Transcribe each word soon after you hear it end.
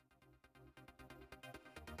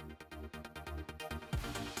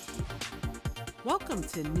Welcome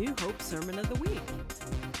to New Hope Sermon of the Week.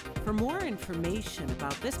 For more information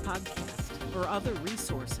about this podcast or other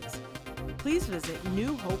resources, please visit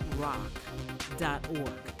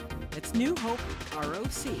newhoperock.org. It's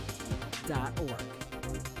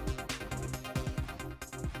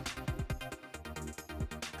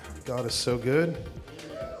newhoperoc.org. God is so good.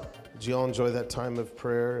 Did you all enjoy that time of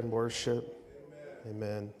prayer and worship?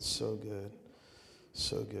 Amen. So good.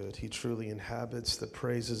 So good. He truly inhabits the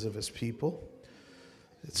praises of his people.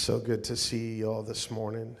 It's so good to see you all this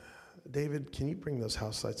morning. David, can you bring those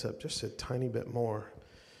house lights up just a tiny bit more?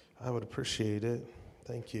 I would appreciate it.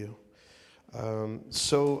 Thank you.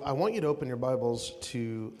 So I want you to open your Bibles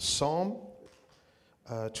to Psalm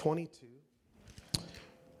 22.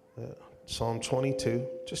 Psalm 22.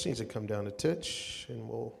 Just needs to come down a titch and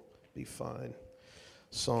we'll be fine.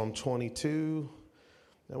 Psalm 22.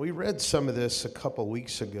 Now we read some of this a couple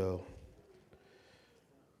weeks ago.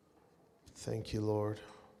 Thank you, Lord.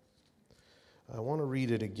 I want to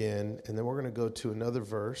read it again, and then we're going to go to another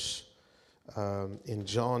verse in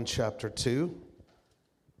John chapter 2.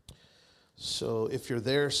 So if you're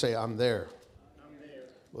there, say, I'm there. I'm there.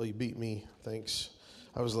 Well, you beat me. Thanks.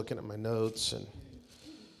 I was looking at my notes. And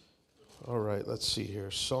all right, let's see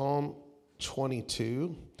here. Psalm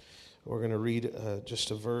 22. We're going to read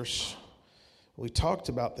just a verse. We talked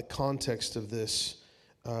about the context of this.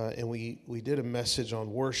 And we did a message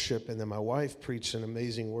on worship, and then my wife preached an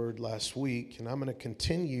amazing word last week, and I'm going to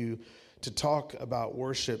continue to talk about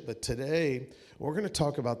worship, but today we're going to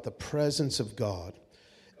talk about the presence of God,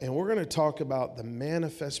 and we're going to talk about the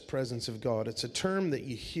manifest presence of God. It's a term that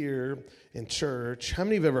you hear in church. How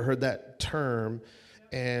many have ever heard that term?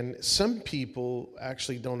 And some people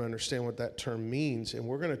actually don't understand what that term means, and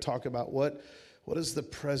we're going to talk about what is the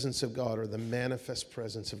presence of God or the manifest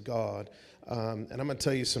presence of God. And I'm going to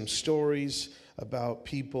tell you some stories about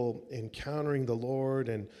people encountering the Lord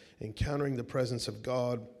and encountering the presence of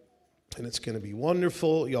God. And it's going to be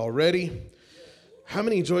wonderful. Y'all ready? How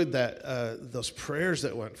many enjoyed that? Those prayers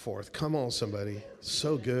that went forth. Come on, somebody.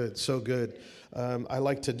 So good, so good. I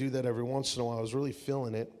like to do that every once in a while. I was really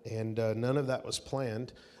feeling it, and none of that was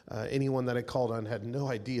planned. Anyone that I called on had no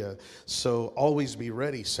idea. So always be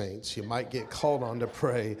ready, saints. You might get called on to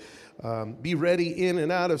pray. Be ready in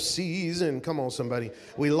and out of season. Come on, somebody.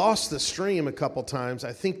 We lost the stream a couple times.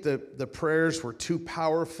 I think the prayers were too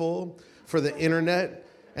powerful for the internet,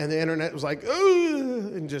 and the internet was like,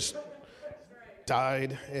 ooh, and just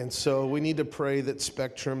died. And so we need to pray that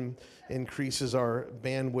Spectrum increases our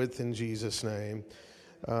bandwidth in Jesus' name.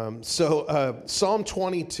 Psalm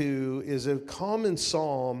 22 is a common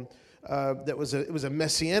psalm it was a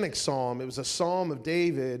messianic psalm. It was a psalm of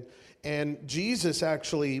David, and Jesus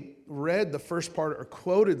actually read the first part or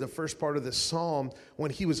quoted the first part of this psalm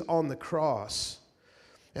when he was on the cross.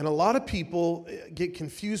 And a lot of people get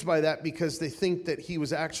confused by that because they think that he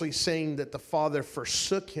was actually saying that the Father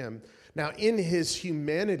forsook him. Now, in his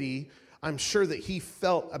humanity, I'm sure that he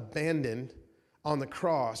felt abandoned on the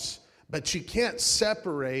cross. But you can't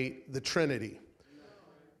separate the Trinity.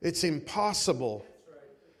 It's impossible.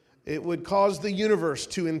 It would cause the universe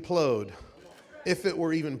to implode if it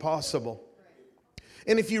were even possible.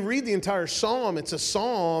 And if you read the entire psalm, it's a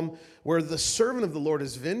psalm where the servant of the Lord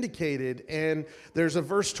is vindicated. And there's a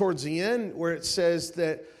verse towards the end where it says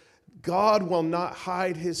that God will not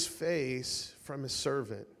hide his face from his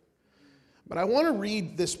servant. But I want to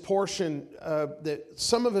read this portion that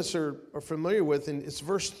some of us are familiar with, and it's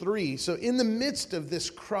verse 3. So in the midst of this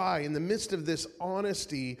cry, in the midst of this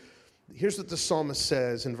honesty, here's what the psalmist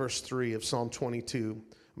says in verse 3 of Psalm 22. I'm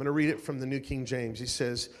going to read it from the New King James. He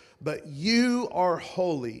says, "But you are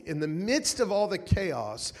holy." In the midst of all the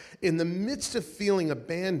chaos, in the midst of feeling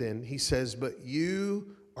abandoned, he says, "But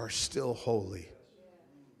you are still holy."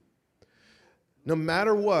 No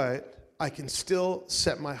matter what, I can still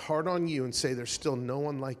set my heart on you and say, there's still no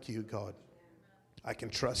one like you, God. I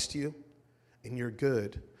can trust you, and you're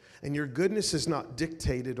good. And your goodness is not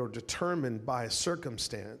dictated or determined by a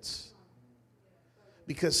circumstance.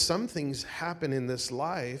 Because some things happen in this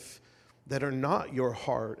life that are not your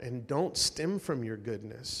heart and don't stem from your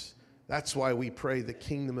goodness. That's why we pray the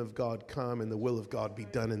kingdom of God come and the will of God be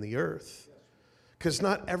done in the earth. Because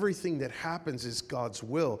not everything that happens is God's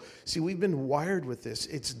will. See, we've been wired with this.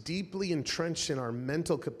 It's deeply entrenched in our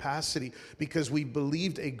mental capacity because we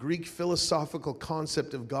believed a Greek philosophical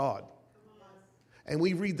concept of God. And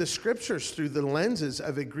we read the scriptures through the lenses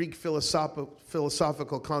of a Greek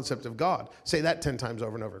philosophical concept of God. Say that 10 times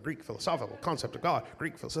over and over. Greek philosophical concept of God.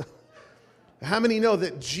 Greek philosophical. How many know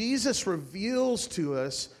that Jesus reveals to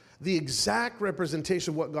us the exact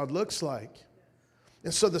representation of what God looks like?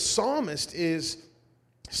 And so the psalmist is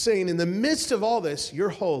saying, in the midst of all this, you're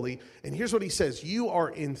holy. And here's what he says, you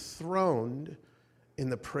are enthroned in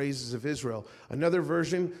the praises of Israel. Another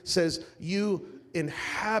version says, you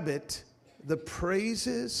inhabit the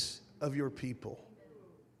praises of your people.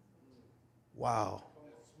 Wow.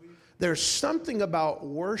 There's something about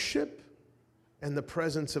worship and the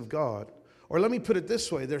presence of God. Or let me put it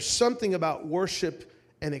this way, there's something about worship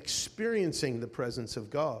and experiencing the presence of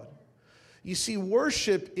God. You see,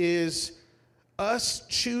 worship is us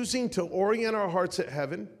choosing to orient our hearts at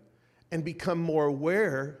heaven and become more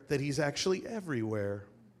aware that he's actually everywhere.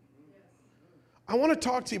 I want to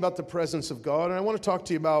talk to you about the presence of God, and I want to talk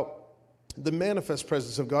to you about the manifest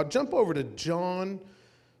presence of God. Jump over to John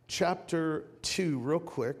chapter 2 real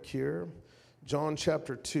quick here. John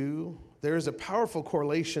chapter 2. There is a powerful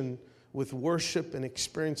correlation with worship and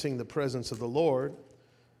experiencing the presence of the Lord.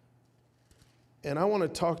 And I want to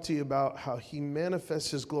talk to you about how he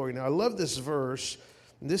manifests his glory. Now, I love this verse.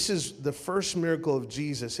 This is the first miracle of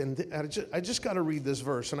Jesus. And I just got to read this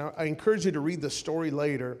verse. And I encourage you to read the story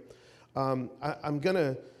later. I'm going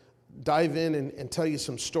to dive in and tell you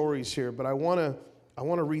some stories here. But I want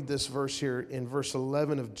to read this verse here in verse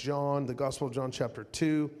 11 of John, the Gospel of John chapter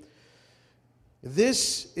 2.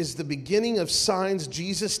 This is the beginning of signs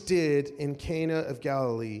Jesus did in Cana of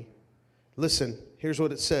Galilee. Listen, here's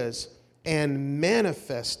what it says. And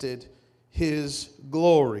manifested his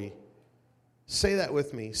glory. Say that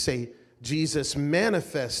with me. Say, Jesus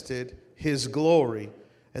manifested his glory.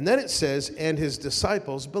 And then it says, and his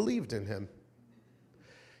disciples believed in him.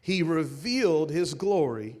 He revealed his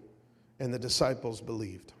glory, and the disciples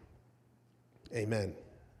believed. Amen.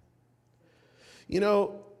 You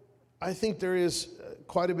know, I think there is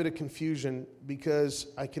quite a bit of confusion because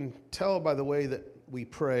I can tell by the way that we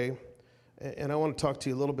pray. And I want to talk to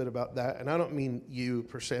you a little bit about that. And I don't mean you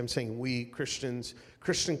per se. I'm saying we, Christians,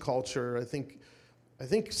 Christian culture. I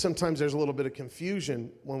think sometimes there's a little bit of confusion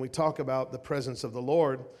when we talk about the presence of the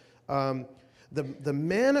Lord. The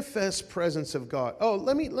manifest presence of God. Oh,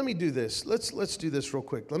 let me do this. Let's do this real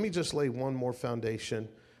quick. Let me just lay one more foundation.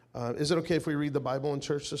 Is it okay if we read the Bible in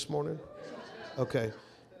church this morning? Okay.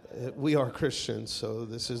 We are Christians, so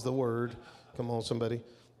this is the word. Come on, somebody.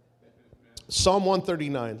 Psalm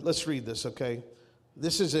 139. Let's read this, okay?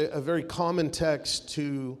 This is a very common text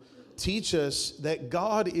to teach us that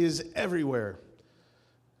God is everywhere.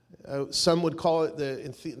 Some would call it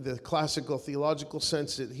the classical theological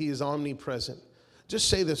sense that he is omnipresent. Just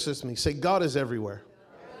say this with me. Say, God is everywhere.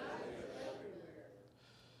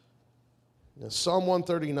 Now, Psalm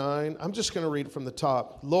 139, I'm just going to read it from the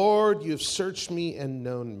top. Lord, you have searched me and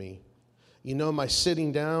known me. You know my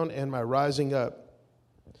sitting down and my rising up.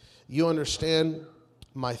 You understand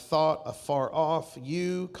my thought afar off.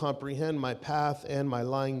 You comprehend my path and my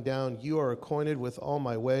lying down. You are acquainted with all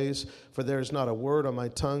my ways, for there is not a word on my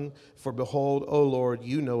tongue. For behold, O Lord,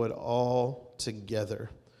 you know it all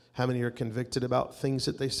together. How many are convicted about things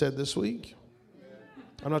that they said this week?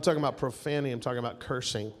 I'm not talking about profanity. I'm talking about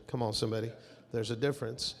cursing. Come on, somebody. There's a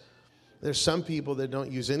difference. There's some people that don't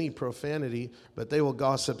use any profanity, but they will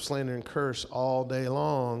gossip, slander, and curse all day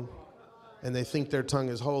long. And they think their tongue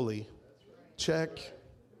is holy. Check.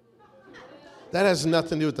 That has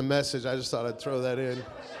nothing to do with the message. I just thought I'd throw that in.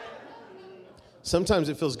 Sometimes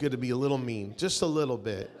it feels good to be a little mean, just a little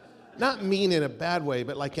bit. Not mean in a bad way,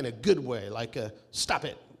 but like in a good way, like a stop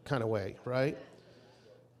it kind of way, right?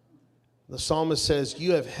 The psalmist says,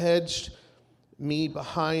 you have hedged me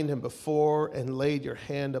behind and before and laid your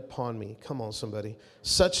hand upon me. Come on, somebody.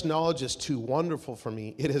 Such knowledge is too wonderful for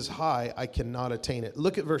me. It is high. I cannot attain it.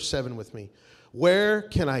 Look at verse 7 with me. Where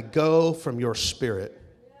can I go from your spirit?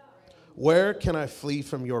 Where can I flee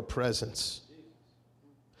from your presence?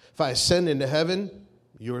 If I ascend into heaven,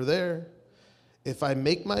 you are there. If I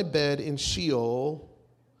make my bed in Sheol,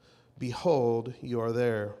 behold, you are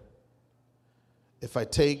there. If I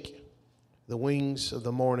take the wings of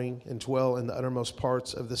the morning and dwell in the uttermost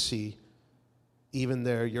parts of the sea, even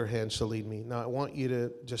there your hand shall lead me. Now I want you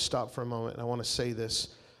to just stop for a moment, and I want to say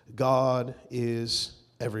this. God is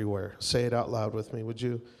everywhere. Say it out loud with me, would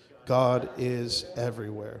you? God is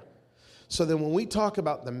everywhere. So then when we talk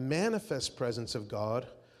about the manifest presence of God,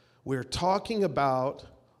 we're talking about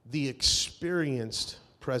the experienced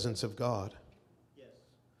presence of God.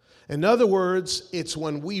 In other words, it's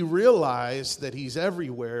when we realize that he's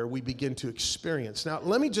everywhere, we begin to experience. Now,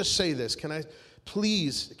 let me just say this. Can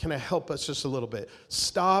I help us just a little bit?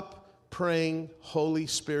 Stop praying, Holy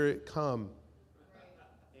Spirit, come.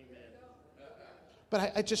 Amen.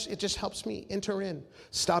 But it just helps me enter in.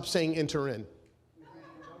 Stop saying enter in.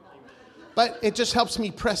 But it just helps me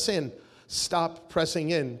press in. Stop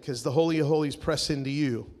pressing in, because the Holy of Holies press into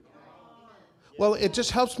you. Well, it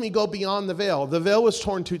just helps me go beyond the veil. The veil was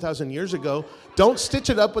torn 2,000 years ago. Don't stitch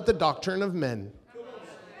it up with the doctrine of men.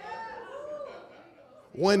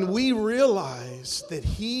 When we realize that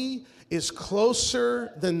he is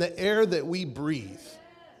closer than the air that we breathe.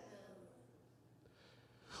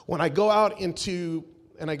 When I go out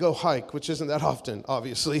and I go hike, which isn't that often,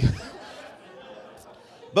 obviously.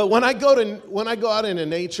 But when I go out into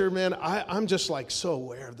nature, man, I'm just like so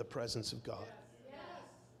aware of the presence of God.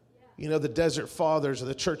 You know, the desert fathers or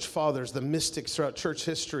the church fathers, the mystics throughout church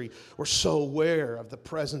history were so aware of the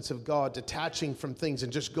presence of God, detaching from things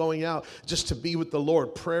and just going out just to be with the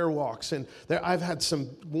Lord, prayer walks. And I've had some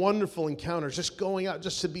wonderful encounters just going out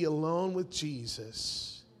just to be alone with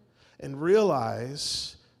Jesus and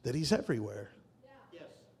realize that he's everywhere.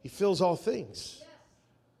 He fills all things.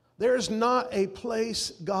 There is not a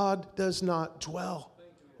place God does not dwell.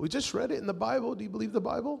 We just read it in the Bible. Do you believe the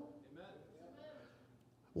Bible?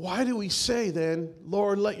 Why do we say then,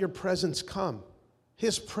 Lord, let your presence come?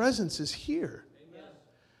 His presence is here. Amen.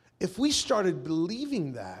 If we started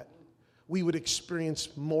believing that, we would experience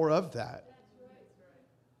more of that.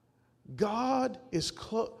 God is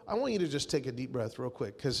close. I want you to just take a deep breath real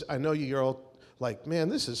quick, because I know you're all like, man,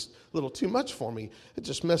 this is a little too much for me. It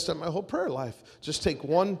just messed up my whole prayer life. Just take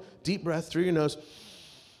one deep breath through your nose.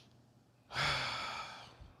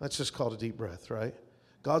 That's just called a deep breath, right?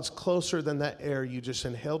 God's closer than that air you just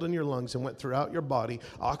inhaled in your lungs and went throughout your body,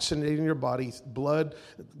 oxygenating your body, blood,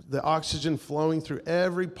 the oxygen flowing through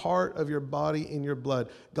every part of your body in your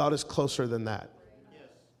blood. God is closer than that.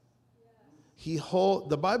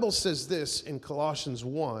 The Bible says this in Colossians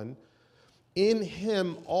 1, in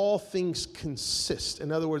him all things consist.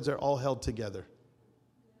 In other words, they're all held together.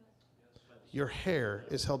 Your hair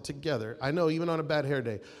is held together. I know, even on a bad hair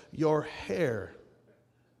day, your hair,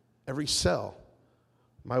 every cell,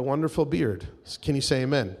 my wonderful beard. Can you say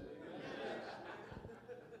amen?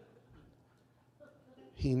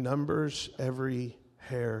 He numbers every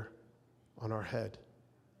hair on our head.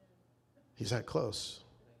 He's that close.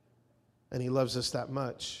 And he loves us that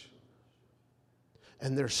much.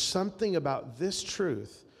 And there's something about this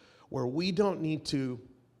truth where we don't need to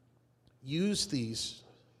use these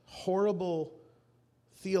horrible,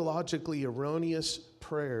 theologically erroneous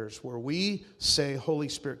prayers where we say, Holy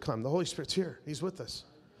Spirit, come. The Holy Spirit's here. He's with us.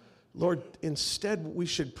 Lord, instead we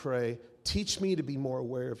should pray, teach me to be more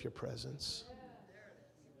aware of your presence.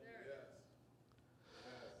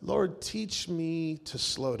 Lord, teach me to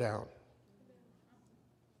slow down.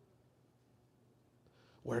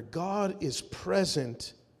 Where God is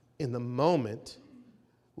present in the moment,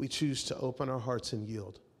 we choose to open our hearts and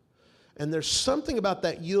yield. And there's something about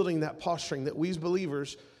that yielding, that posturing, that we as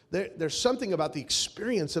believers, there's something about the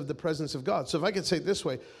experience of the presence of God. So if I could say it this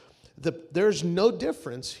way, there's no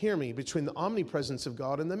difference, hear me, between the omnipresence of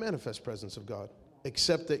God and the manifest presence of God,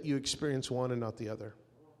 except that you experience one and not the other.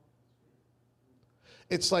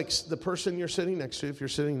 It's like the person you're sitting next to, if you're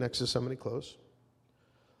sitting next to somebody close,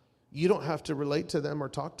 you don't have to relate to them or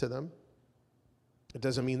talk to them. It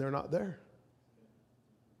doesn't mean they're not there.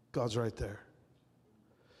 God's right there.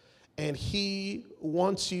 And he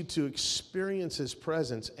wants you to experience his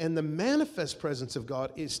presence. And the manifest presence of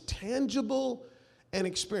God is tangible and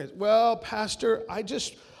experience. Well, Pastor, I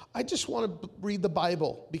just want to read the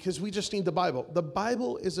Bible because we just need the Bible. The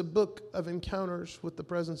Bible is a book of encounters with the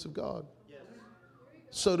presence of God. Yes.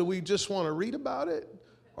 So do we just want to read about it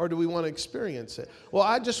or do we want to experience it? Well,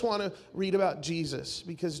 I just want to read about Jesus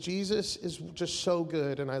because Jesus is just so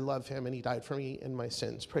good and I love him and he died for me in my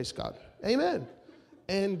sins. Praise God. Amen.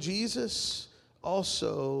 And Jesus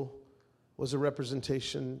also was a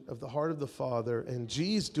representation of the heart of the Father. And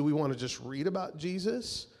do we want to just read about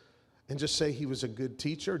Jesus and just say he was a good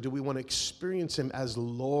teacher? Or do we want to experience him as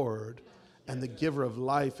Lord and the giver of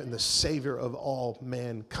life and the Savior of all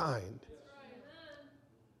mankind?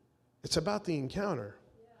 It's about the encounter.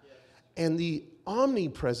 And the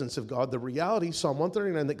omnipresence of God, the reality, Psalm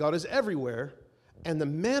 139, that God is everywhere, and the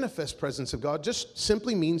manifest presence of God just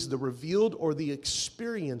simply means the revealed or the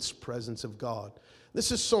experienced presence of God.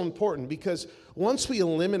 This is so important because once we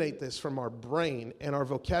eliminate this from our brain and our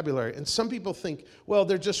vocabulary, and some people think, well,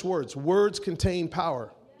 they're just words. Words contain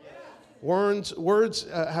power. Words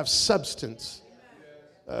have substance.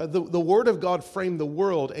 The Word of God framed the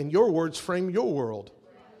world, and your words frame your world.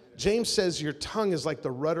 James says your tongue is like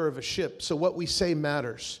the rudder of a ship, so what we say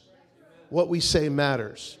matters. What we say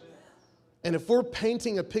matters. And if we're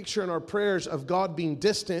painting a picture in our prayers of God being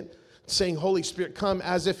distant, saying, Holy Spirit, come,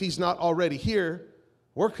 as if he's not already here,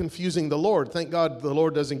 we're confusing the Lord. Thank God the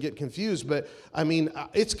Lord doesn't get confused, but I mean,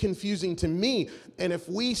 it's confusing to me. And if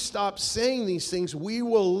we stop saying these things, we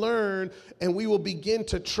will learn and we will begin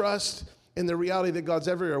to trust in the reality that God's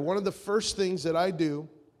everywhere. One of the first things that I do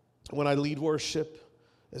when I lead worship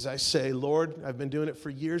is I say, Lord, I've been doing it for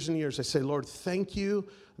years and years. I say, Lord, thank you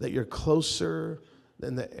that you're closer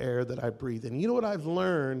than the air that I breathe. And you know what I've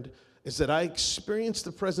learned is that I experience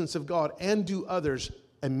the presence of God and do others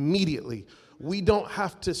immediately. We don't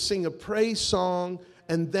have to sing a praise song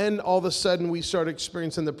and then all of a sudden we start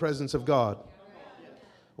experiencing the presence of God.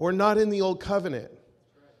 We're not in the old covenant.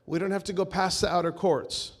 We don't have to go past the outer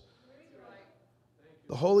courts.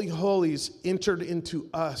 The Holy Holies entered into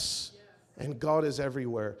us, and God is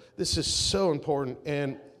everywhere. This is so important,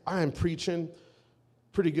 and I am preaching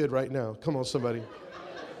pretty good right now. Come on, somebody.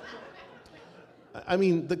 I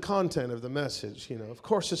mean, the content of the message, of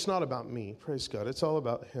course, it's not about me. Praise God. It's all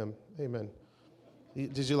about Him. Amen.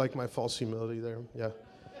 Did you like my false humility there? Yeah.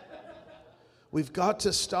 We've got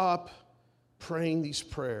to stop praying these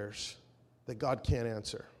prayers that God can't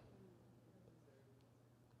answer.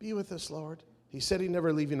 Be with us, Lord. He said He'd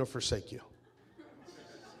never leave you nor forsake you.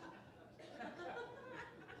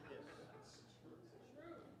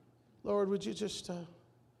 Lord, would you just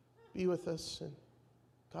be with us? And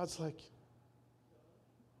God's like,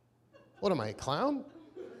 what am I, a clown?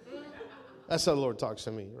 That's how the Lord talks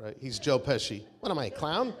to me, right? He's Joe Pesci. What am I, a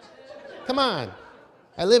clown? Come on.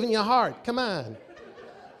 I live in your heart. Come on.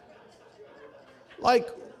 Like,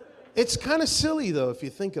 it's kind of silly, though, if you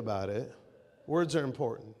think about it. Words are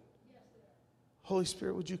important. Holy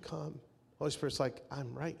Spirit, would you come? Holy Spirit's like,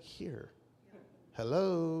 I'm right here.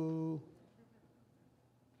 Hello.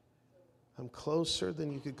 I'm closer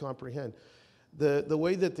than you could comprehend. The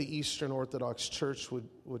way that the Eastern Orthodox Church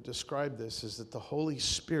would describe this is that the Holy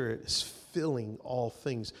Spirit is filling all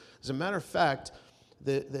things. As a matter of fact,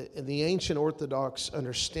 the ancient Orthodox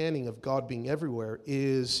understanding of God being everywhere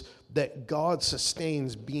is that God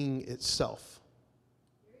sustains being itself.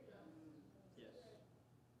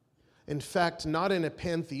 In fact, not in a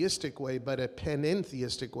pantheistic way, but a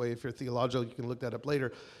panentheistic way. If you're theological, you can look that up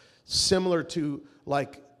later. Similar to,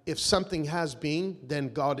 like, if something has being,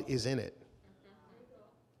 then God is in it.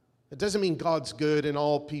 It doesn't mean God's good in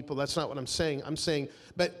all people. That's not what I'm saying. I'm saying,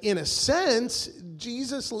 but in a sense,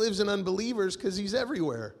 Jesus lives in unbelievers because He's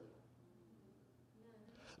everywhere.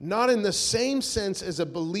 Not in the same sense as a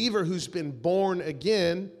believer who's been born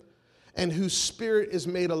again and whose spirit is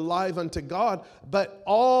made alive unto God, but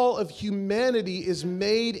all of humanity is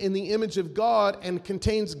made in the image of God and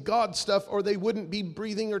contains God stuff, or they wouldn't be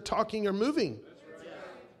breathing or talking or moving.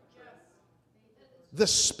 The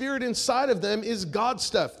spirit inside of them is God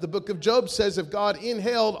stuff. The book of Job says if God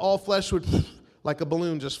inhaled, all flesh would, like a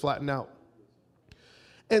balloon, just flatten out.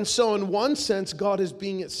 And so in one sense, God is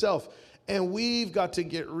being itself. And we've got to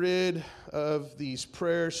get rid of these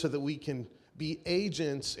prayers so that we can be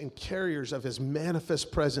agents and carriers of His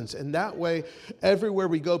manifest presence. And that way, everywhere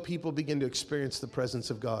we go, people begin to experience the presence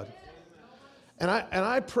of God. And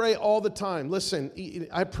I pray all the time. Listen,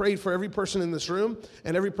 I prayed for every person in this room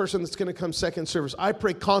and every person that's going to come second service. I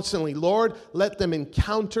pray constantly, Lord, let them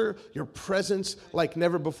encounter your presence like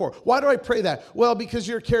never before. Why do I pray that? Well, because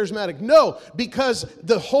you're charismatic. No, because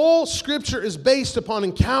the whole Scripture is based upon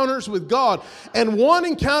encounters with God. And one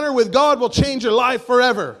encounter with God will change your life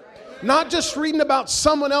forever. Not just reading about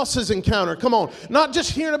someone else's encounter. Come on. Not just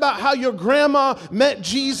hearing about how your grandma met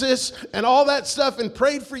Jesus and all that stuff and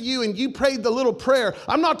prayed for you and you prayed the little prayer.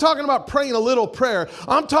 I'm not talking about praying a little prayer.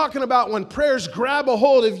 I'm talking about when prayers grab a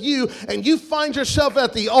hold of you and you find yourself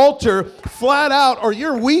at the altar flat out, or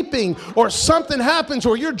you're weeping, or something happens,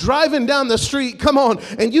 or you're driving down the street. Come on.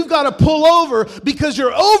 And you've got to pull over because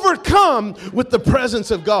you're overcome with the presence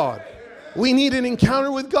of God. We need an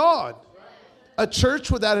encounter with God. A church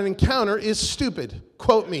without an encounter is stupid.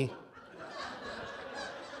 Quote me.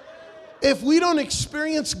 If we don't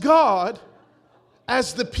experience God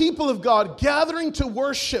as the people of God gathering to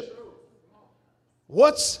worship,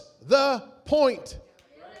 what's the point?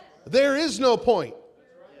 There is no point.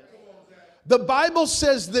 The Bible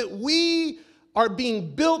says that we are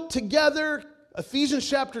being built together. Ephesians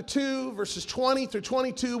chapter 2, verses 20 through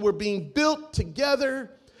 22, we're being built together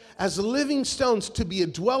as living stones to be a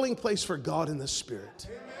dwelling place for God in the Spirit.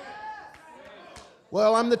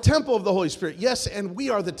 Well, I'm the temple of the Holy Spirit. Yes, and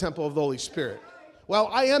we are the temple of the Holy Spirit. Well,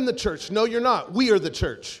 I am the church. No, you're not. We are the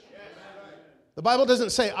church. The Bible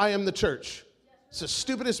doesn't say I am the church. It's the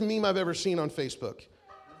stupidest meme I've ever seen on Facebook.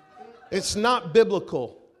 It's not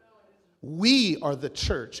biblical. We are the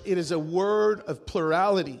church. It is a word of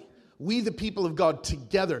plurality. We, the people of God,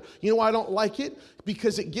 together. You know why I don't like it?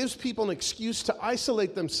 Because it gives people an excuse to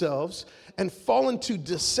isolate themselves and fall into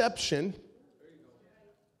deception.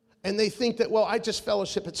 And they think that, well, I just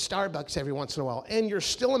fellowship at Starbucks every once in a while. And you're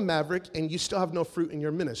still a maverick and you still have no fruit in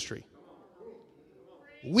your ministry.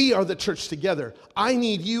 We are the church together. I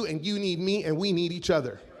need you and you need me and we need each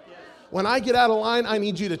other. When I get out of line, I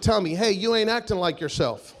need you to tell me, hey, you ain't acting like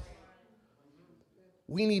yourself.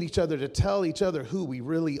 We need each other to tell each other who we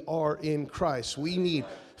really are in Christ. We need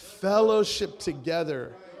fellowship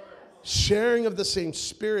together, sharing of the same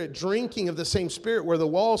Spirit, drinking of the same Spirit where the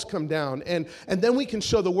walls come down. And then we can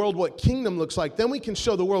show the world what kingdom looks like. Then we can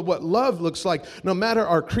show the world what love looks like, no matter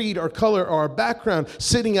our creed, our color, or our background,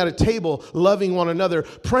 sitting at a table, loving one another,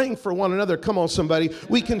 praying for one another. Come on, somebody.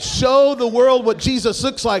 We can show the world what Jesus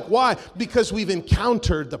looks like. Why? Because we've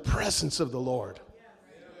encountered the presence of the Lord.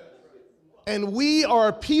 And we are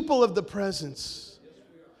a people of the presence.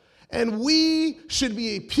 And we should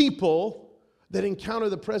be a people that encounter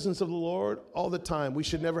the presence of the Lord all the time. We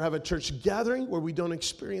should never have a church gathering where we don't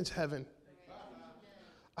experience heaven.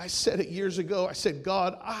 I said it years ago. I said,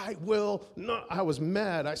 God, I will not. I was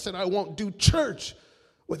mad. I said, I won't do church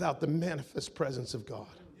without the manifest presence of God.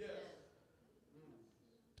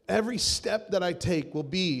 Every step that I take will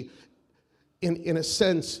be, in a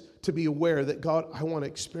sense, to be aware that, God, I want to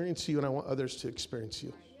experience you and I want others to experience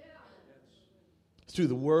you. Through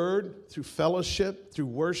the word, through fellowship, through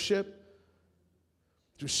worship,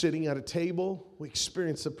 through sitting at a table, we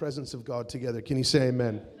experience the presence of God together. Can you say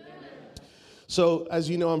amen? So, as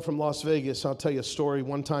you know, I'm from Las Vegas. I'll tell you a story.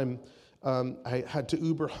 One time, I had to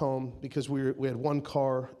Uber home because we had one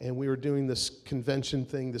car, and we were doing this convention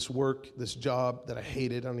thing, this work, this job that I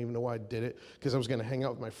hated. I don't even know why I did it, because I was going to hang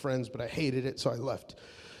out with my friends, but I hated it, so I left.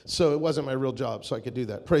 So it wasn't my real job, so I could do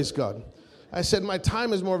that. Praise God. I said, my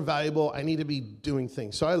time is more valuable. I need to be doing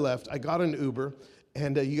things. So I left. I got an Uber,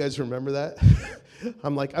 and you guys remember that?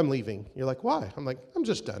 I'm like, I'm leaving. You're like, why? I'm like, I'm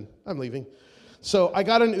just done. I'm leaving. So I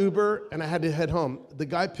got an Uber, and I had to head home. The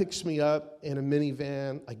guy picks me up in a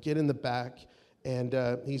minivan. I get in the back, and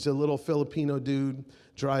he's a little Filipino dude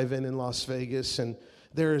driving in Las Vegas, and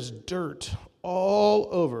there's dirt all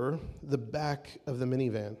over the back of the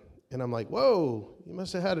minivan. And I'm like, whoa, you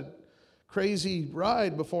must have had a crazy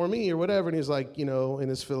ride before me or whatever. And he's like, you know, in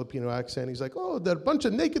his Filipino accent, he's like, oh, they're a bunch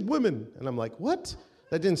of naked women. And I'm like, what?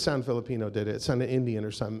 That didn't sound Filipino, did it? It sounded Indian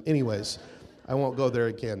or something. Anyways, I won't go there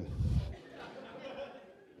again.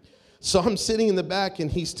 So I'm sitting in the back, and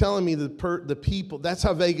he's telling me the people. That's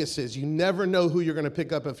how Vegas is. You never know who you're going to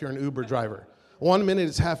pick up if you're an Uber driver. One minute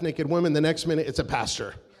it's half-naked women. The next minute it's a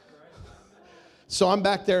pastor. So I'm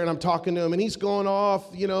back there, and I'm talking to him, and he's going off,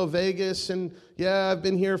 you know, Vegas, and yeah, I've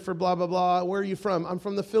been here for blah, blah, blah. Where are you from? I'm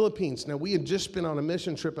from the Philippines. Now, we had just been on a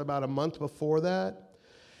mission trip about a month before that,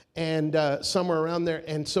 and somewhere around there.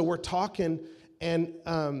 And so we're talking, and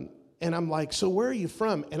I'm like, so where are you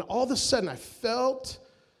from? And all of a sudden, I felt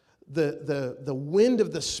the wind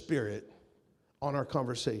of the Spirit on our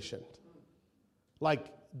conversation. Like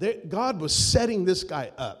God was setting this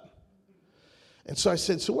guy up. And so I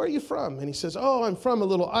said, so where are you from? And he says, oh, I'm from a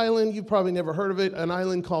little island. You've probably never heard of it, an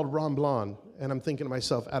island called Romblon. And I'm thinking to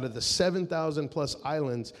myself, out of the 7,000 plus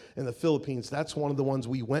islands in the Philippines, that's one of the ones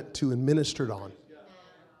we went to and ministered on.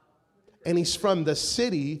 And he's from the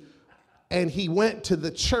city, and he went to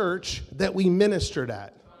the church that we ministered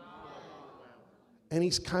at. And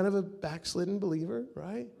he's kind of a backslidden believer,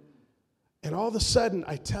 right? And all of a sudden,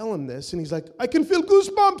 I tell him this, and he's like, I can feel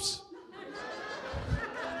goosebumps.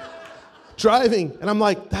 Driving, and I'm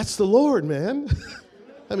like, that's the Lord, man.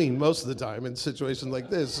 I mean, most of the time in situations like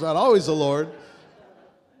this, it's not always the Lord.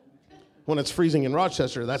 When it's freezing in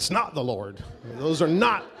Rochester, that's not the Lord. Those are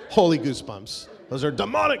not holy goosebumps. Those are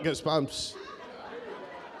demonic goosebumps.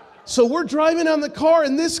 So we're driving on the car,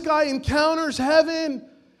 and this guy encounters heaven,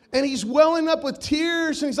 and he's welling up with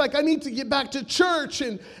tears, and he's like, I need to get back to church.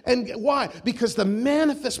 And why? Because the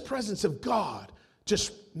manifest presence of God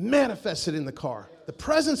just manifested in the car. The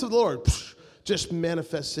presence of the Lord just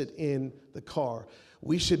manifested in the car.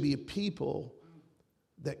 We should be a people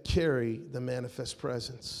that carry the manifest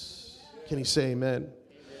presence. Can you say amen?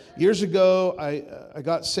 Years ago, I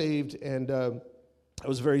got saved, and I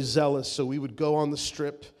was very zealous. So we would go on the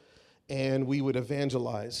strip, and we would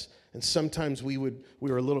evangelize. And sometimes we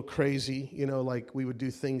were a little crazy, you know, like we would do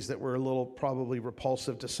things that were a little probably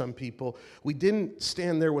repulsive to some people. We didn't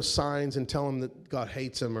stand there with signs and tell them that God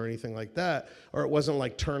hates them or anything like that. Or it wasn't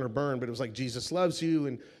like turn or burn, but it was like Jesus loves you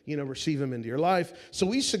and, you know, receive him into your life. So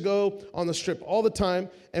we used to go on the strip all the time.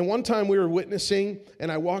 And one time we were witnessing, and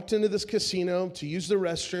I walked into this casino to use the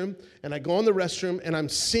restroom. And I go in the restroom, and I'm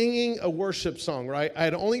singing a worship song, right? I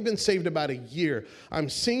had only been saved about a year. I'm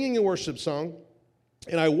singing a worship song.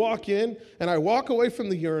 And I walk in, and I walk away from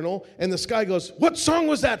the urinal, and this guy goes, what song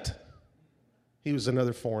was that? He was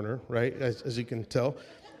another foreigner, right, as you can tell.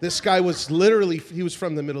 This guy was literally, he was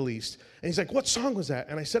from the Middle East. And he's like, what song was that?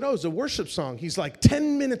 And I said, oh, it was a worship song. He's like,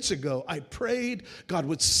 10 minutes ago, I prayed God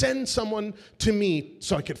would send someone to me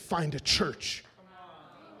so I could find a church.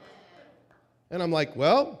 And I'm like,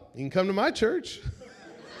 well, you can come to my church.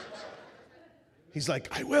 He's like,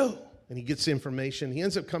 I will. And he gets the information. He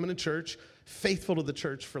ends up coming to church, faithful to the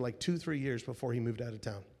church for like 2-3 years before he moved out of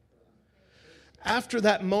town. After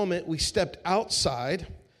that moment, we stepped outside.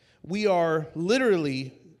 We are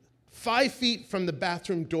literally 5 feet from the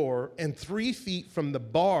bathroom door and 3 feet from the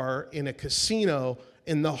bar in a casino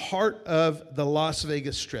in the heart of the Las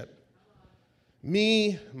Vegas Strip.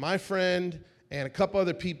 Me, my friend, and a couple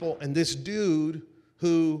other people, and this dude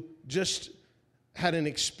who just had an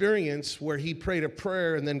experience where he prayed a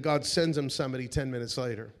prayer and then God sends him somebody 10 minutes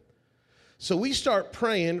later. So we start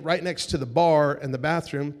praying right next to the bar and the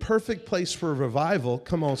bathroom. Perfect place for a revival.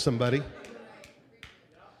 Come on, somebody.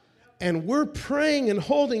 And we're praying and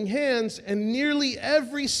holding hands, and nearly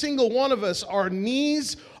every single one of us, our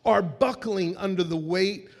knees are buckling under the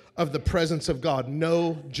weight of the presence of God.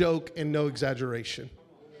 No joke and no exaggeration.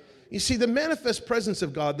 You see, the manifest presence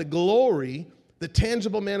of God, the glory, the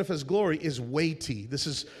tangible manifest glory is weighty. This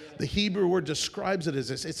is, the Hebrew word describes it as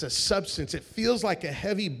this. It's a substance. It feels like a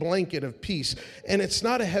heavy blanket of peace. And it's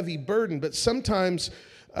not a heavy burden, but sometimes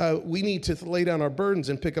we need to lay down our burdens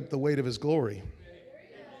and pick up the weight of his glory.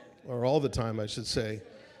 Or all the time, I should say.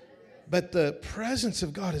 But the presence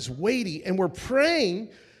of God is weighty, and we're praying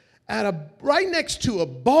at right next to a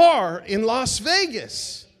bar in Las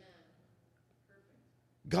Vegas.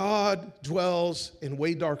 God dwells in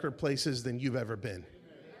way darker places than you've ever been.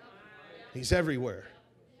 He's everywhere.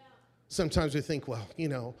 Sometimes we think, well, you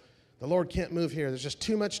know, the Lord can't move here. There's just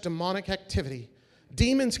too much demonic activity.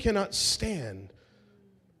 Demons cannot stand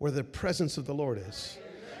where the presence of the Lord is.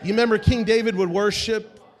 You remember King David would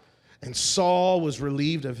worship, and Saul was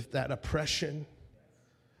relieved of that oppression.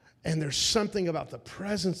 And there's something about the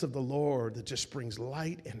presence of the Lord that just brings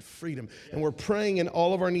light and freedom. And we're praying and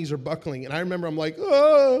all of our knees are buckling. And I remember I'm like,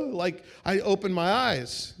 oh, like I opened my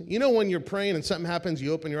eyes. You know when you're praying and something happens,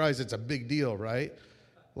 you open your eyes, it's a big deal, right?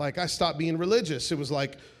 Like I stopped being religious. It was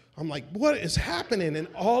like, I'm like, what is happening? And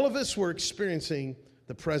all of us were experiencing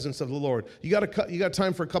the presence of the Lord. You got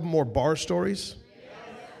time for a couple more bar stories?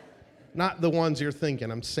 Not the ones you're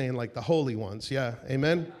thinking. I'm saying like the holy ones. Yeah,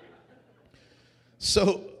 amen?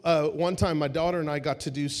 So one time my daughter and I got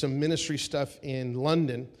to do some ministry stuff in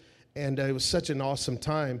London, and it was such an awesome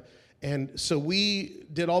time. And so we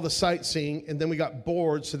did all the sightseeing, and then we got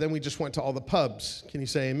bored, so then we just went to all the pubs. Can you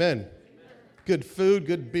say amen? Amen. Good food,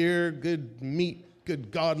 good beer, good meat,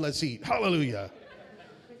 good God, let's eat. Hallelujah.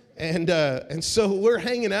 And so we're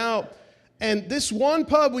hanging out, and this one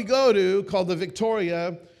pub we go to called the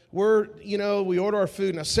Victoria, we order our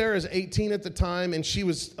food. Now, Sarah's 18 at the time, and she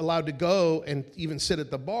was allowed to go and even sit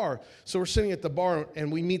at the bar. So we're sitting at the bar,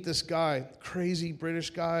 and we meet this guy, crazy British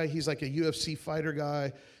guy. He's like a UFC fighter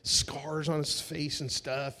guy, scars on his face and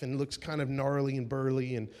stuff, and looks kind of gnarly and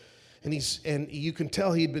burly. And you can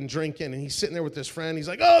tell he'd been drinking, and he's sitting there with his friend. He's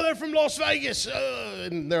like, oh, they're from Las Vegas.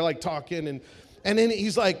 And they're like talking, and then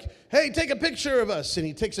he's like, hey, take a picture of us. And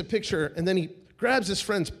he takes a picture, and then he grabs his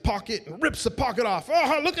friend's pocket and rips the pocket off.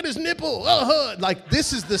 Oh, look at his nipple. Oh, like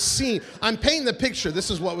this is the scene. I'm painting the picture. This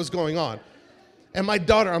is what was going on. And my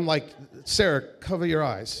daughter, I'm like, Sarah, cover your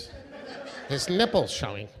eyes. His nipple's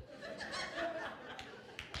showing.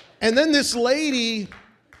 And then this lady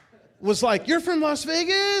was like, you're from Las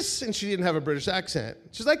Vegas? And she didn't have a British accent.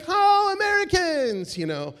 She's like, oh, Americans, you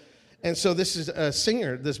know. And so this is a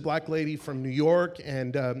singer, this black lady from New York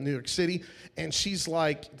and New York City, and she's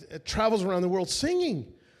like, travels around the world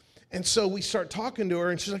singing. And so we start talking to her,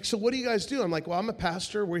 and she's like, so what do you guys do? I'm like, well, I'm a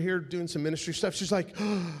pastor. We're here doing some ministry stuff. She's like,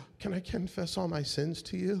 oh, can I confess all my sins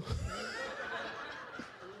to you?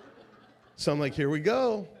 So I'm like, here we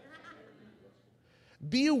go.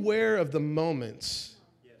 Be aware of the moments,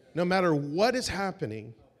 no matter what is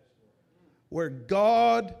happening, where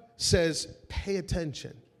God says, pay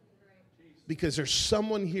attention. Because there's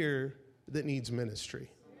someone here that needs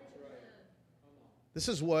ministry. This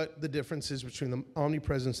is what the difference is between the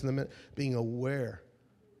omnipresence and being aware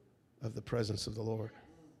of the presence of the Lord.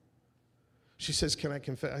 She says, can I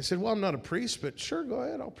confess? I said, well, I'm not a priest, but sure, go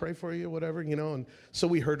ahead. I'll pray for you, whatever, you know. And so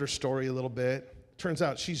we heard her story a little bit. Turns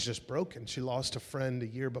out she's just broken. She lost a friend a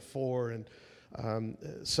year before, and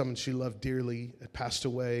someone she loved dearly had passed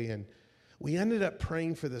away, and we ended up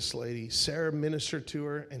praying for this lady. Sarah ministered to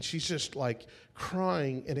her, and she's just like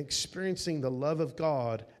crying and experiencing the love of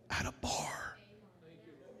God at a bar.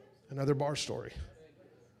 Another bar story.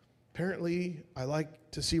 Apparently, I like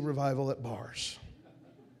to see revival at bars.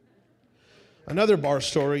 Another bar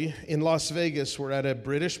story. In Las Vegas, we're at a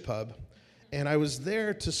British pub, and I was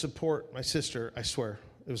there to support my sister. I swear,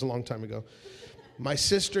 it was a long time ago. My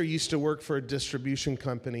sister used to work for a distribution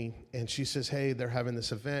company, and she says, hey, they're having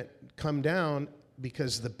this event. Come down,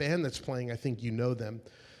 because the band that's playing, I think you know them.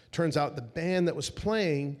 Turns out the band that was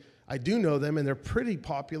playing, I do know them, and they're pretty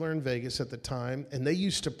popular in Vegas at the time, and they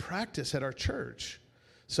used to practice at our church.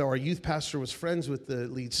 So our youth pastor was friends with the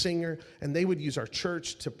lead singer, and they would use our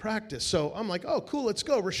church to practice. So I'm like, oh, cool, let's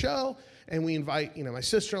go, Rochelle. And we invite, my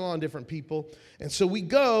sister-in-law and different people. And so we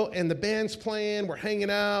go, and the band's playing, we're hanging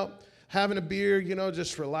out, having a beer,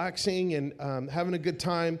 just relaxing and having a good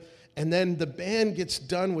time. And then the band gets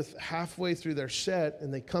done with halfway through their set,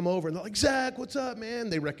 and they come over, and they're like, Zach, what's up, man?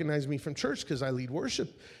 They recognize me from church because I lead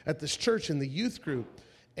worship at this church in the youth group.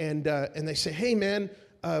 And they say, hey, man,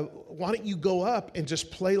 why don't you go up and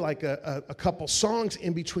just play like a couple songs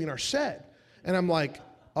in between our set? And I'm like,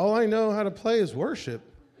 all I know how to play is worship.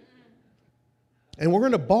 And we're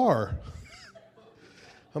in a bar.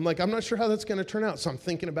 I'm like, I'm not sure how that's going to turn out. So I'm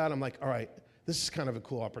thinking about it. I'm like, all right, this is kind of a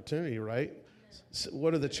cool opportunity, right? So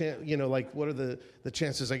what are the what are the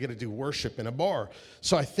chances I get to do worship in a bar?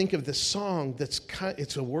 So I think of this song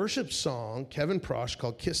it's a worship song, Kevin Prosh,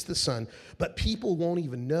 called Kiss the Sun, but people won't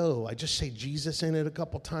even know. I just say Jesus in it a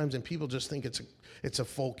couple times, and people just think it's a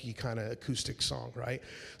folky kind of acoustic song, right?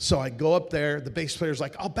 So I go up there, the bass player's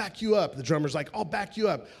like, I'll back you up. The drummer's like, I'll back you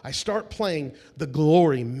up. I start playing, the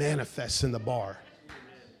glory manifests in the bar.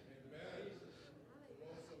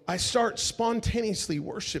 I start spontaneously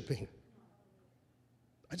worshiping.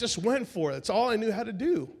 I just went for it. That's all I knew how to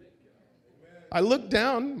do. I looked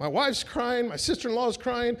down. My wife's crying. My sister-in-law is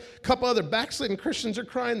crying. A couple other backslidden Christians are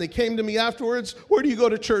crying. They came to me afterwards. Where do you go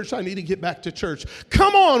to church? I need to get back to church.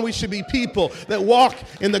 Come on, we should be people that walk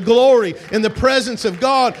in the glory, in the presence of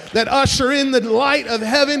God, that usher in the light of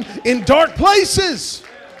heaven in dark places.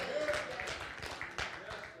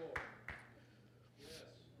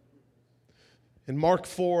 In Mark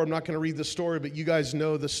 4, I'm not going to read the story, but you guys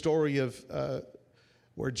know the story of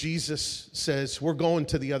where Jesus says, we're going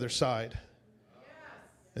to the other side.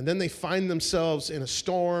 And then they find themselves in a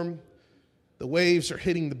storm. The waves are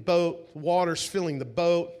hitting the boat. The water's filling the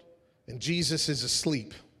boat. And Jesus is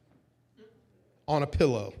asleep on a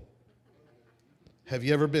pillow. Have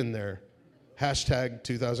you ever been there? Hashtag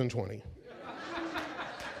 2020.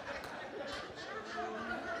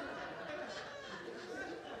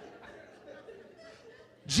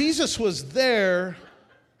 Jesus was there,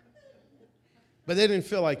 but they didn't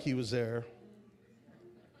feel like he was there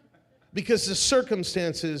because the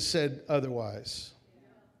circumstances said otherwise.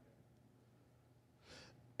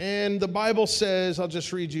 And the Bible says, I'll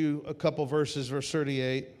just read you a couple verses, verse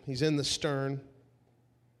 38. He's in the stern.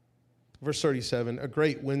 Verse 37, a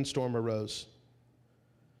great windstorm arose,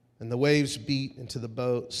 and the waves beat into the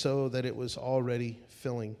boat so that it was already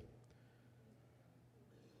filling.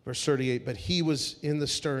 Verse 38, but he was in the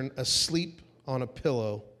stern, asleep on a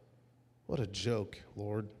pillow. What a joke,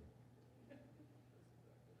 Lord.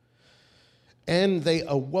 And they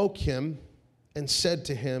awoke him and said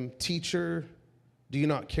to him, Teacher, do you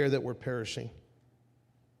not care that we're perishing? It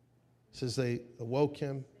says they awoke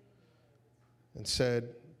him and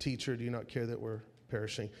said, Teacher, do you not care that we're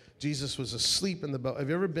perishing? Jesus was asleep in the boat. Have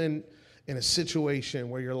you ever been in a situation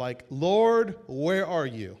where you're like, Lord, where are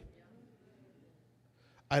you?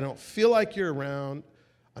 I don't feel like you're around.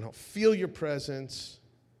 I don't feel your presence.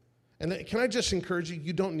 And can I just encourage you,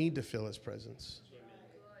 you don't need to feel his presence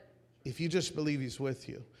if you just believe he's with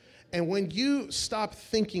you. And when you stop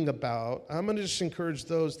thinking about, I'm going to just encourage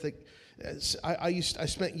those that, I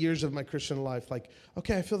spent years of my Christian life like,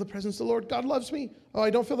 okay, I feel the presence of the Lord. God loves me. Oh, I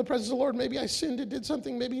don't feel the presence of the Lord. Maybe I sinned and did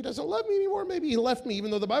something. Maybe he doesn't love me anymore. Maybe he left me, even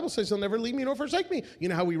though the Bible says he'll never leave me nor forsake me. You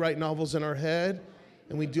know how we write novels in our head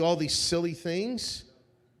and we do all these silly things?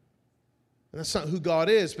 And that's not who God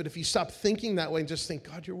is. But if you stop thinking that way and just think,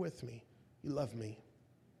 God, you're with me. You love me.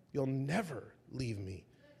 You'll never leave me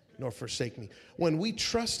nor forsake me. When we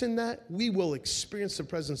trust in that, we will experience the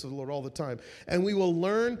presence of the Lord all the time. And we will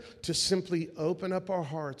learn to simply open up our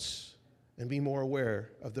hearts and be more aware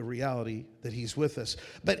of the reality that he's with us.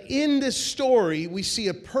 But in this story, we see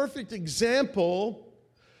a perfect example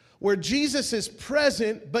where Jesus is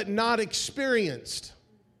present but not experienced.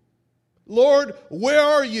 Lord, where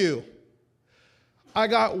are you? I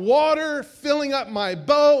got water filling up my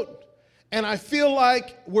boat, and I feel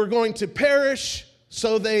like we're going to perish,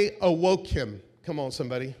 so they awoke him. Come on,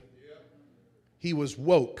 somebody. He was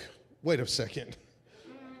woke. Wait a second.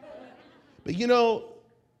 But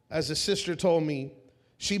as a sister told me,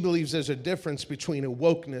 she believes there's a difference between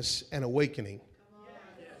awokeness and awakening.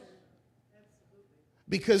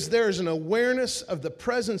 Because there is an awareness of the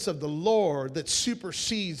presence of the Lord that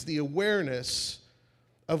supersedes the awareness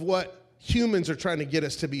of what humans are trying to get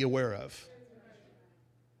us to be aware of.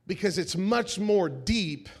 Because it's much more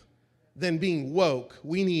deep than being woke.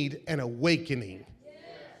 We need an awakening.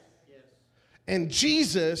 And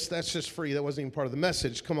Jesus, that's just free. That wasn't even part of the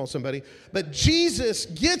message. Come on, somebody. But Jesus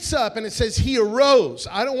gets up and it says he arose.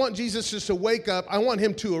 I don't want Jesus just to wake up. I want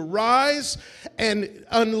him to arise and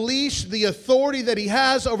unleash the authority that he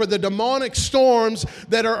has over the demonic storms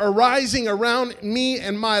that are arising around me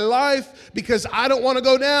and my life, because I don't want to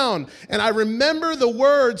go down. And I remember the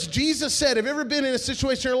words Jesus said. Have you ever been in a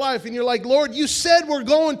situation in your life and you're like, Lord, you said we're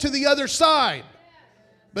going to the other side,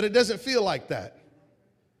 but it doesn't feel like that?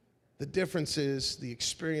 The difference is the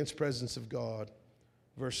experienced presence of God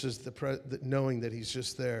versus the knowing that he's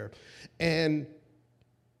just there. And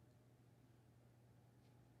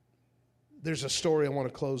there's a story I want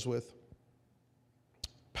to close with.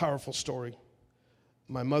 Powerful story.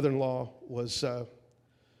 My mother-in-law was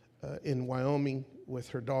in Wyoming with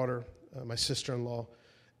her daughter, my sister-in-law,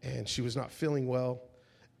 and she was not feeling well.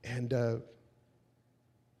 And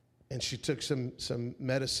she took some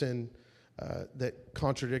medicine that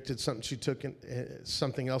contradicted something she took, and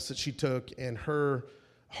something else that she took, and her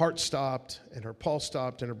heart stopped, and her pulse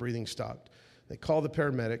stopped, and her breathing stopped. They called the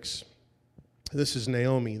paramedics. This is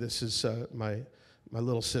Naomi. This is my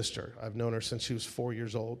little sister. I've known her since she was 4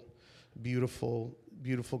 years old. Beautiful,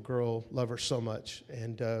 beautiful girl. Love her so much.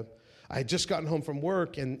 And I had just gotten home from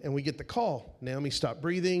work, and we get the call. Naomi stopped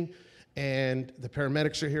breathing. And the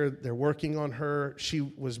paramedics are here. They're working on her. She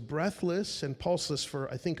was breathless and pulseless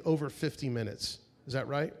for, I think, over 50 minutes. Is that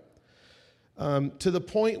right? To the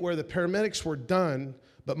point where the paramedics were done,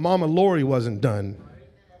 but Mama Lori wasn't done.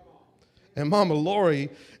 And Mama Lori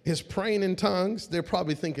is praying in tongues. They're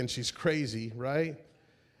probably thinking she's crazy, right?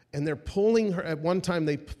 And they're pulling her. At one time,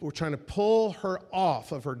 they were trying to pull her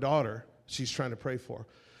off of her daughter she's trying to pray for.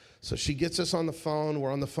 So she gets us on the phone.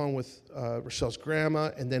 We're on the phone with Rochelle's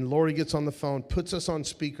grandma, and then Lori gets on the phone, puts us on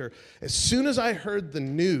speaker. As soon as I heard the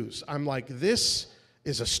news, I'm like, this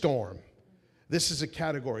is a storm. This is a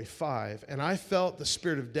category 5. And I felt the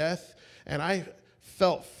spirit of death, and I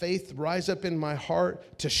felt faith rise up in my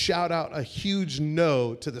heart to shout out a huge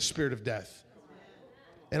no to the spirit of death.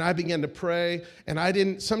 And I began to pray,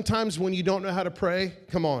 and sometimes when you don't know how to pray,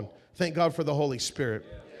 come on, thank God for the Holy Spirit.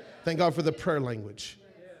 Thank God for the prayer language.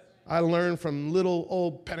 I learned from little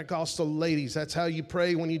old Pentecostal ladies. That's how you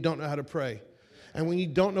pray when you don't know how to pray. And when you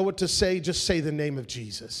don't know what to say, just say the name of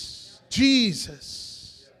Jesus.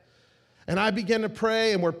 Jesus. And I began to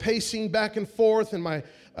pray, and we're pacing back and forth in my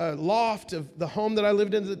loft of the home that I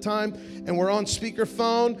lived in at the time. And we're on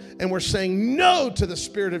speakerphone, and we're saying no to the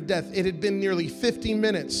spirit of death. It had been nearly 50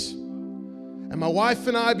 minutes. And my wife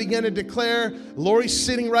and I began to declare, Lori's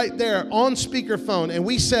sitting right there on speakerphone, and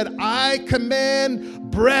we said, I command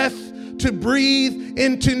breath to breathe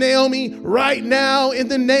into Naomi right now in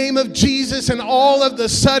the name of Jesus. And all of the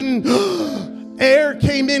sudden, air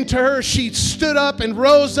came into her. She stood up and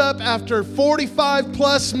rose up after 45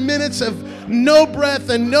 plus minutes of no breath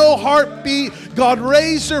and no heartbeat. God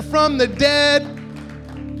raised her from the dead.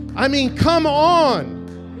 I mean, come on.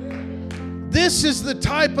 This is the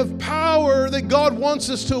type of power that God wants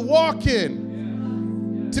us to walk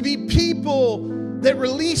in. To be people that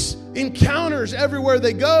release encounters everywhere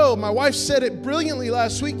they go. My wife said it brilliantly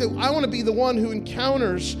last week that I want to be the one who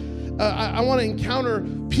encounters. I want to encounter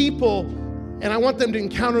people, and I want them to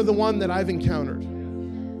encounter the one that I've encountered.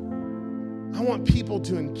 I want people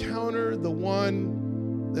to encounter the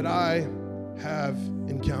one that I have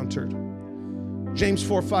encountered. James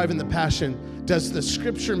 4:5 in the Passion. Does the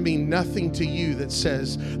scripture mean nothing to you that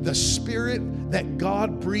says the spirit that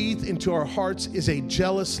God breathed into our hearts is a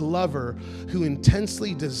jealous lover who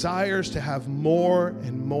intensely desires to have more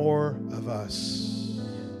and more of us?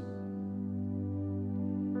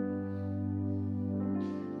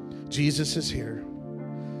 Jesus is here,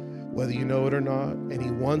 whether you know it or not, and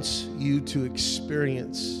he wants you to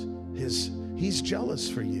experience he's jealous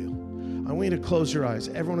for you. I want you to close your eyes.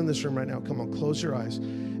 Everyone in this room right now, come on, close your eyes.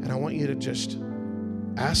 And I want you to just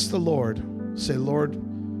ask the Lord, say, Lord,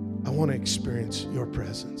 I want to experience your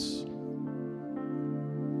presence.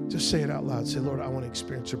 Just say it out loud. Say, Lord, I want to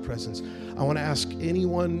experience your presence. I want to ask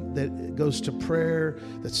anyone that goes to prayer,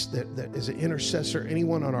 that is an intercessor,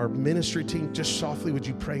 anyone on our ministry team, just softly would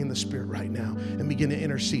you pray in the Spirit right now and begin to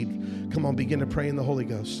intercede. Come on, begin to pray in the Holy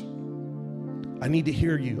Ghost. I need to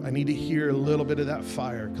hear you. I need to hear a little bit of that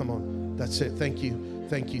fire. Come on. That's it. Thank you.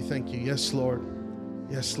 Thank you. Thank you. Yes, Lord.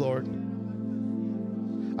 Yes, Lord.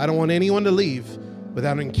 I don't want anyone to leave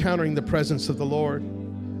without encountering the presence of the Lord.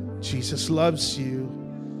 Jesus loves you.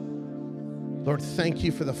 Lord, thank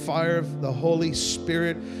you for the fire of the Holy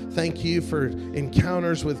Spirit. Thank you for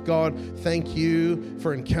encounters with God. Thank you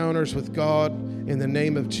for encounters with God in the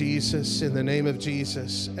name of Jesus, in the name of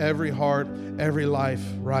Jesus. Every heart, every life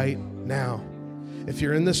right now. If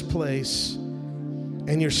you're in this place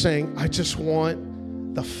and you're saying, I just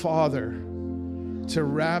want the Father to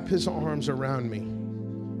wrap his arms around me,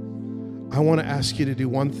 I want to ask you to do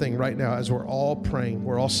one thing right now as we're all praying,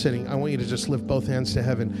 we're all sitting. I want you to just lift both hands to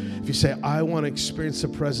heaven. If you say, I want to experience the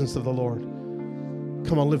presence of the Lord,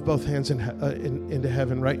 come on, lift both hands into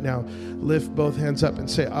heaven right now. Lift both hands up and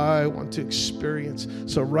say, I want to experience.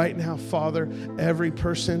 So right now, Father, every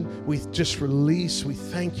person we just release, we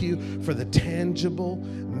thank you for the tangible,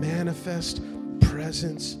 manifest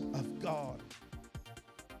presence of God.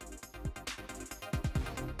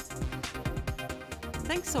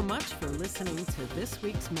 Thanks so much for listening to this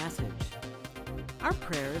week's message. Our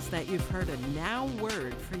prayer is that you've heard a now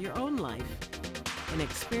word for your own life and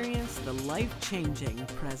experience the life-changing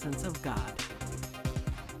presence of God.